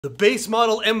The base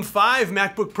model M5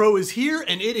 MacBook Pro is here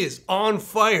and it is on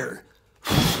fire.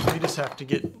 We just have to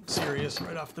get serious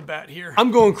right off the bat here. I'm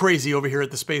going crazy over here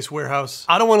at the Space Warehouse.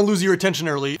 I don't want to lose your attention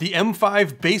early. The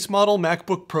M5 base model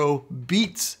MacBook Pro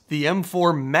beats the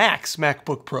M4 MAX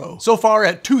MacBook Pro. So far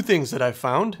at two things that I've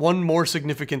found, one more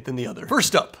significant than the other.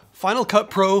 First up, Final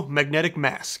Cut Pro Magnetic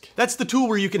Mask. That's the tool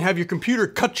where you can have your computer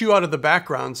cut you out of the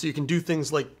background so you can do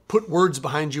things like put words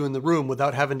behind you in the room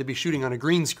without having to be shooting on a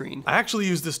green screen. I actually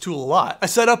use this tool a lot. I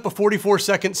set up a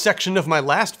 44-second section of my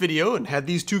last video and had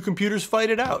these two computers fight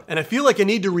it out. And I feel like I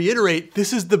need to reiterate,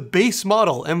 this is the base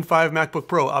model M5 MacBook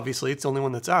Pro. Obviously, it's the only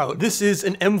one that's out. This is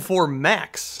an M4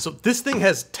 Max. So this thing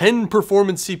has 10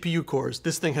 performance CPU cores.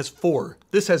 This thing has 4.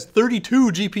 This has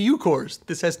 32 GPU cores.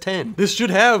 This has 10. This should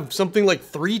have something like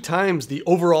 3 times the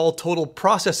overall total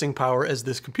processing power as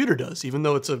this computer does. Even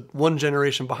though it's a one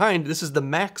generation behind, this is the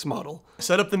Max model. I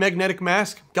set up the magnetic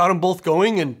mask, got them both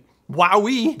going, and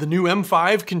wowee, the new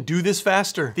M5 can do this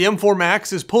faster. The M4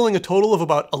 Max is pulling a total of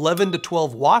about 11 to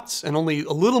 12 watts, and only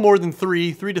a little more than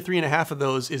 3 to 3.5 of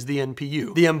those is the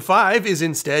NPU. The M5 is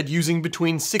instead using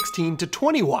between 16 to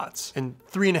 20 watts, and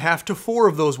 3.5 to 4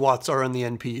 of those watts are on the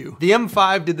NPU. The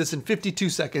M5 did this in 52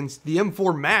 seconds, the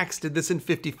M4 Max did this in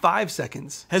 55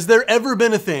 seconds. Has there ever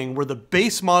been a thing where the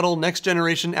base model next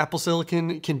generation Apple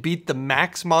Silicon can beat the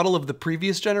Max model of the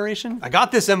previous generation? I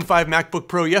got this M5 MacBook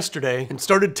Pro yesterday and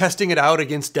started testing it out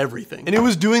against everything. And it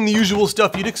was doing the usual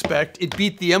stuff you'd expect. It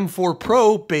beat the M4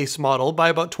 Pro base model by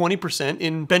about 20%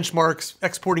 in benchmarks,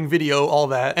 exporting video, all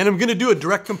that. And I'm gonna do a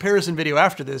direct comparison video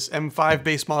after this, M5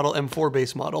 base model, M4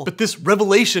 base model. But this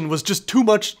revelation was just too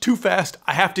much, too fast.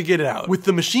 I have to get it out. With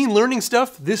the machine learning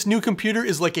stuff, this new computer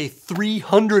is like a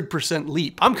 300%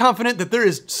 leap. I'm confident that there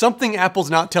is something Apple's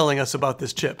not telling us about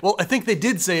this chip. Well, I think they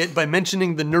did say it by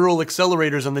mentioning the neural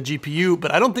accelerators on the GPU,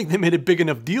 but I don't think they made a big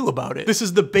enough deal about it. This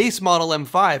is the base model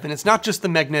M5, and it's not just the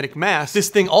magnetic mask. This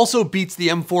thing also beats the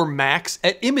M4 Max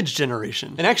at image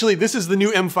generation. And actually, this is the new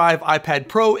M5 iPad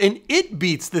Pro, and it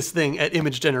beats this thing at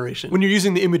image generation. When you're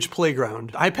using the image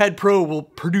playground, iPad Pro will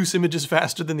produce images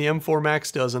faster than the M4 Max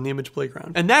does on the image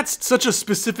playground. And that's such a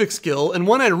specific skill, and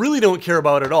one I really don't care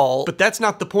about at all, but that's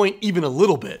not the point even a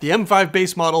little bit. The M5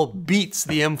 base model beats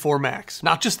the M4 Max.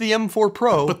 Not just the M4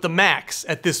 Pro, but the Max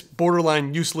at this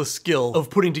borderline useless skill of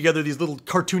putting together these little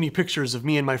cartoony pictures of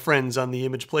me and my friends on the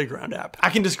image playground app. I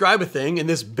can describe a thing, and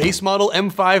this base model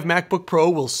M5 MacBook Pro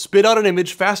will spit out an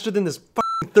image faster than this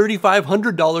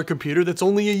 $3,500 computer that's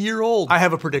only a year old. I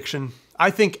have a prediction. I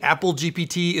think Apple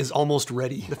GPT is almost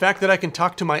ready. The fact that I can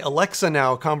talk to my Alexa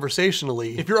now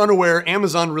conversationally. If you're unaware,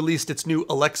 Amazon released its new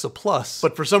Alexa Plus,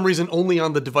 but for some reason only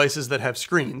on the devices that have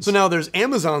screens. So now there's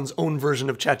Amazon's own version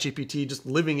of ChatGPT just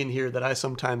living in here that I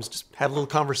sometimes just have a little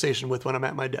conversation with when I'm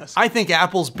at my desk. I think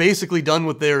Apple's basically done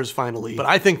with theirs finally, but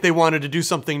I think they wanted to do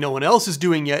something no one else is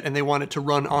doing yet, and they want it to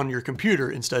run on your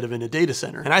computer instead of in a data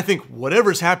center. And I think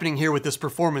whatever's happening here with this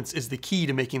performance is the key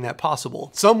to making that possible.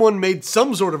 Someone made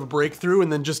some sort of a breakthrough and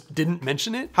then just didn't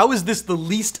mention it? How is this the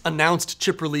least announced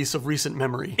chip release of recent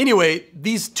memory? Anyway,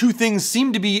 these two things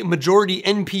seem to be majority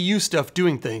NPU stuff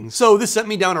doing things. So this sent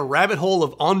me down a rabbit hole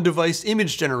of on-device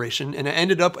image generation, and I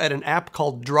ended up at an app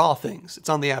called Draw Things. It's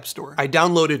on the App Store. I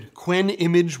downloaded Qwen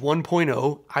Image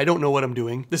 1.0. I don't know what I'm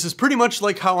doing. This is pretty much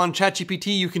like how on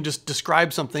ChatGPT you can just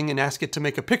describe something and ask it to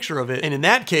make a picture of it. And in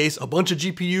that case, a bunch of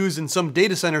GPUs in some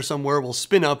data center somewhere will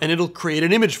spin up and it'll create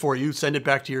an image for you, send it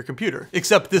back to your computer.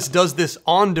 Except this does this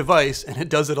on device and it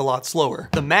does it a lot slower.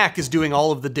 The Mac is doing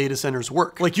all of the data center's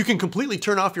work. Like, you can completely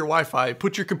turn off your Wi-Fi,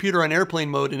 put your computer on airplane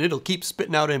mode, and it'll keep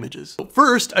spitting out images.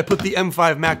 First, I put the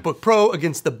M5 MacBook Pro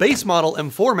against the base model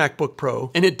M4 MacBook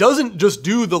Pro, and it doesn't just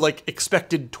do the like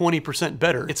expected 20%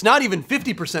 better. It's not even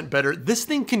 50% better. This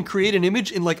thing can create an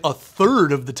image in like a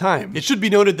third of the time. It should be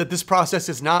noted that this process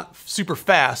is not super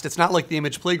fast. It's not like the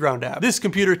image playground app. This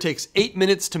computer takes 8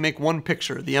 minutes to make one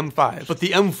picture, the M5. But the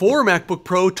M4 MacBook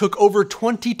Pro took over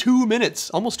 22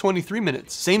 minutes, almost 23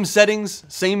 minutes. Same settings,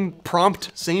 same prompt,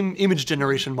 same image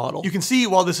generation model. You can see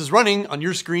while this is running on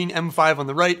your screen, M5 on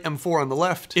the right, M4 on the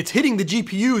left, it's hitting the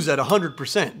GPUs at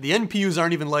 100%. The NPUs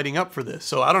aren't even lighting up for this,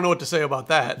 so I don't know what to say about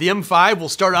that. The M5 will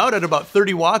start out at about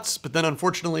 30 watts, but then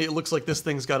unfortunately it looks like this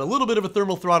thing's got a little bit of a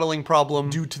thermal throttling problem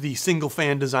due to the single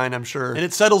fan design, I'm sure, and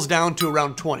it settles down to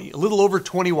around 20, a little over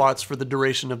 20 watts for the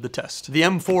duration of the test. The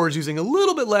M4 is using a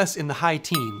little bit less in the high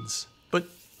teens.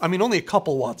 I mean, only a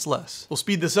couple watts less. We'll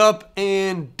speed this up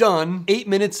and done. 8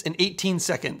 minutes and 18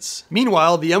 seconds.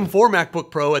 Meanwhile, the M4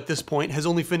 MacBook Pro at this point has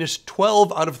only finished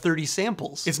 12 out of 30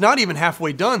 samples. It's not even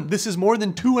halfway done. This is more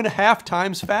than 2.5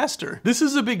 times faster. This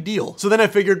is a big deal. So then I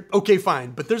figured, okay,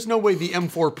 fine, but there's no way the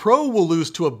M4 Pro will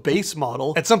lose to a base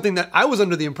model at something that I was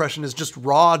under the impression is just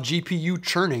raw GPU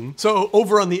churning. So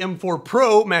over on the M4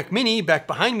 Pro Mac Mini, back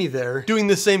behind me there, doing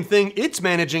the same thing, it's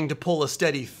managing to pull a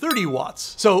steady 30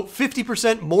 watts. So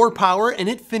 50% more power, and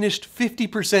it finished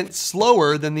 50%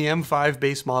 slower than the M5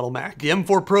 base model Mac. The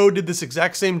M4 Pro did this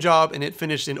exact same job, and it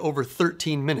finished in over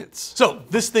 13 minutes. So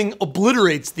this thing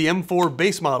obliterates the M4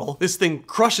 base model. This thing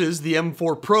crushes the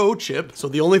M4 Pro chip. So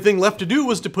the only thing left to do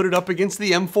was to put it up against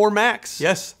the M4 Max.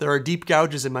 Yes, there are deep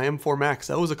gouges in my M4 Max.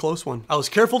 That was a close one. I was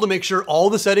careful to make sure all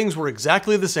the settings were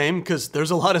exactly the same, because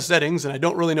there's a lot of settings and I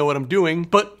don't really know what I'm doing,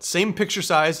 but same picture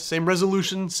size, same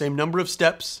resolution, same number of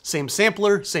steps, same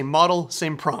sampler, same model,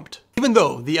 same prompt. Even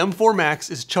though the M4 Max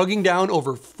is chugging down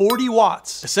over 40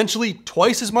 watts, essentially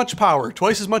twice as much power,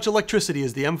 twice as much electricity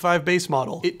as the M5 base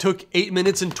model, it took 8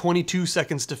 minutes and 22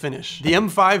 seconds to finish. The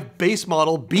M5 base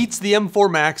model beats the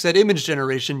M4 Max at image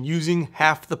generation using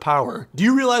half the power. Do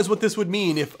you realize what this would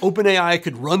mean if OpenAI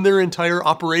could run their entire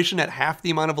operation at half the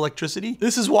amount of electricity?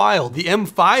 This is wild. The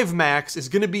M5 Max is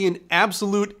going to be an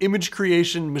absolute image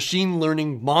creation, machine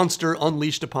learning monster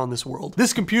unleashed upon this world.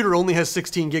 This computer only has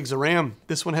 16 gigs of RAM.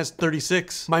 This one has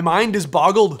 36. My mind is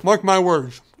boggled. Mark my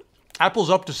words.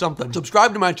 Apple's up to something.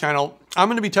 Subscribe to my channel. I'm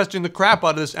going to be testing the crap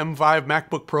out of this M5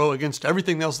 MacBook Pro against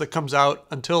everything else that comes out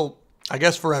until, I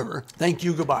guess, forever. Thank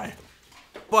you. Goodbye.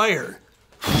 Fire.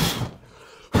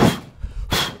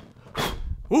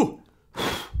 Ooh.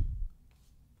 I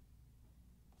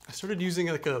started using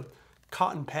like a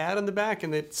cotton pad on the back,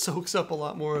 and it soaks up a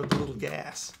lot more of the little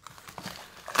gas.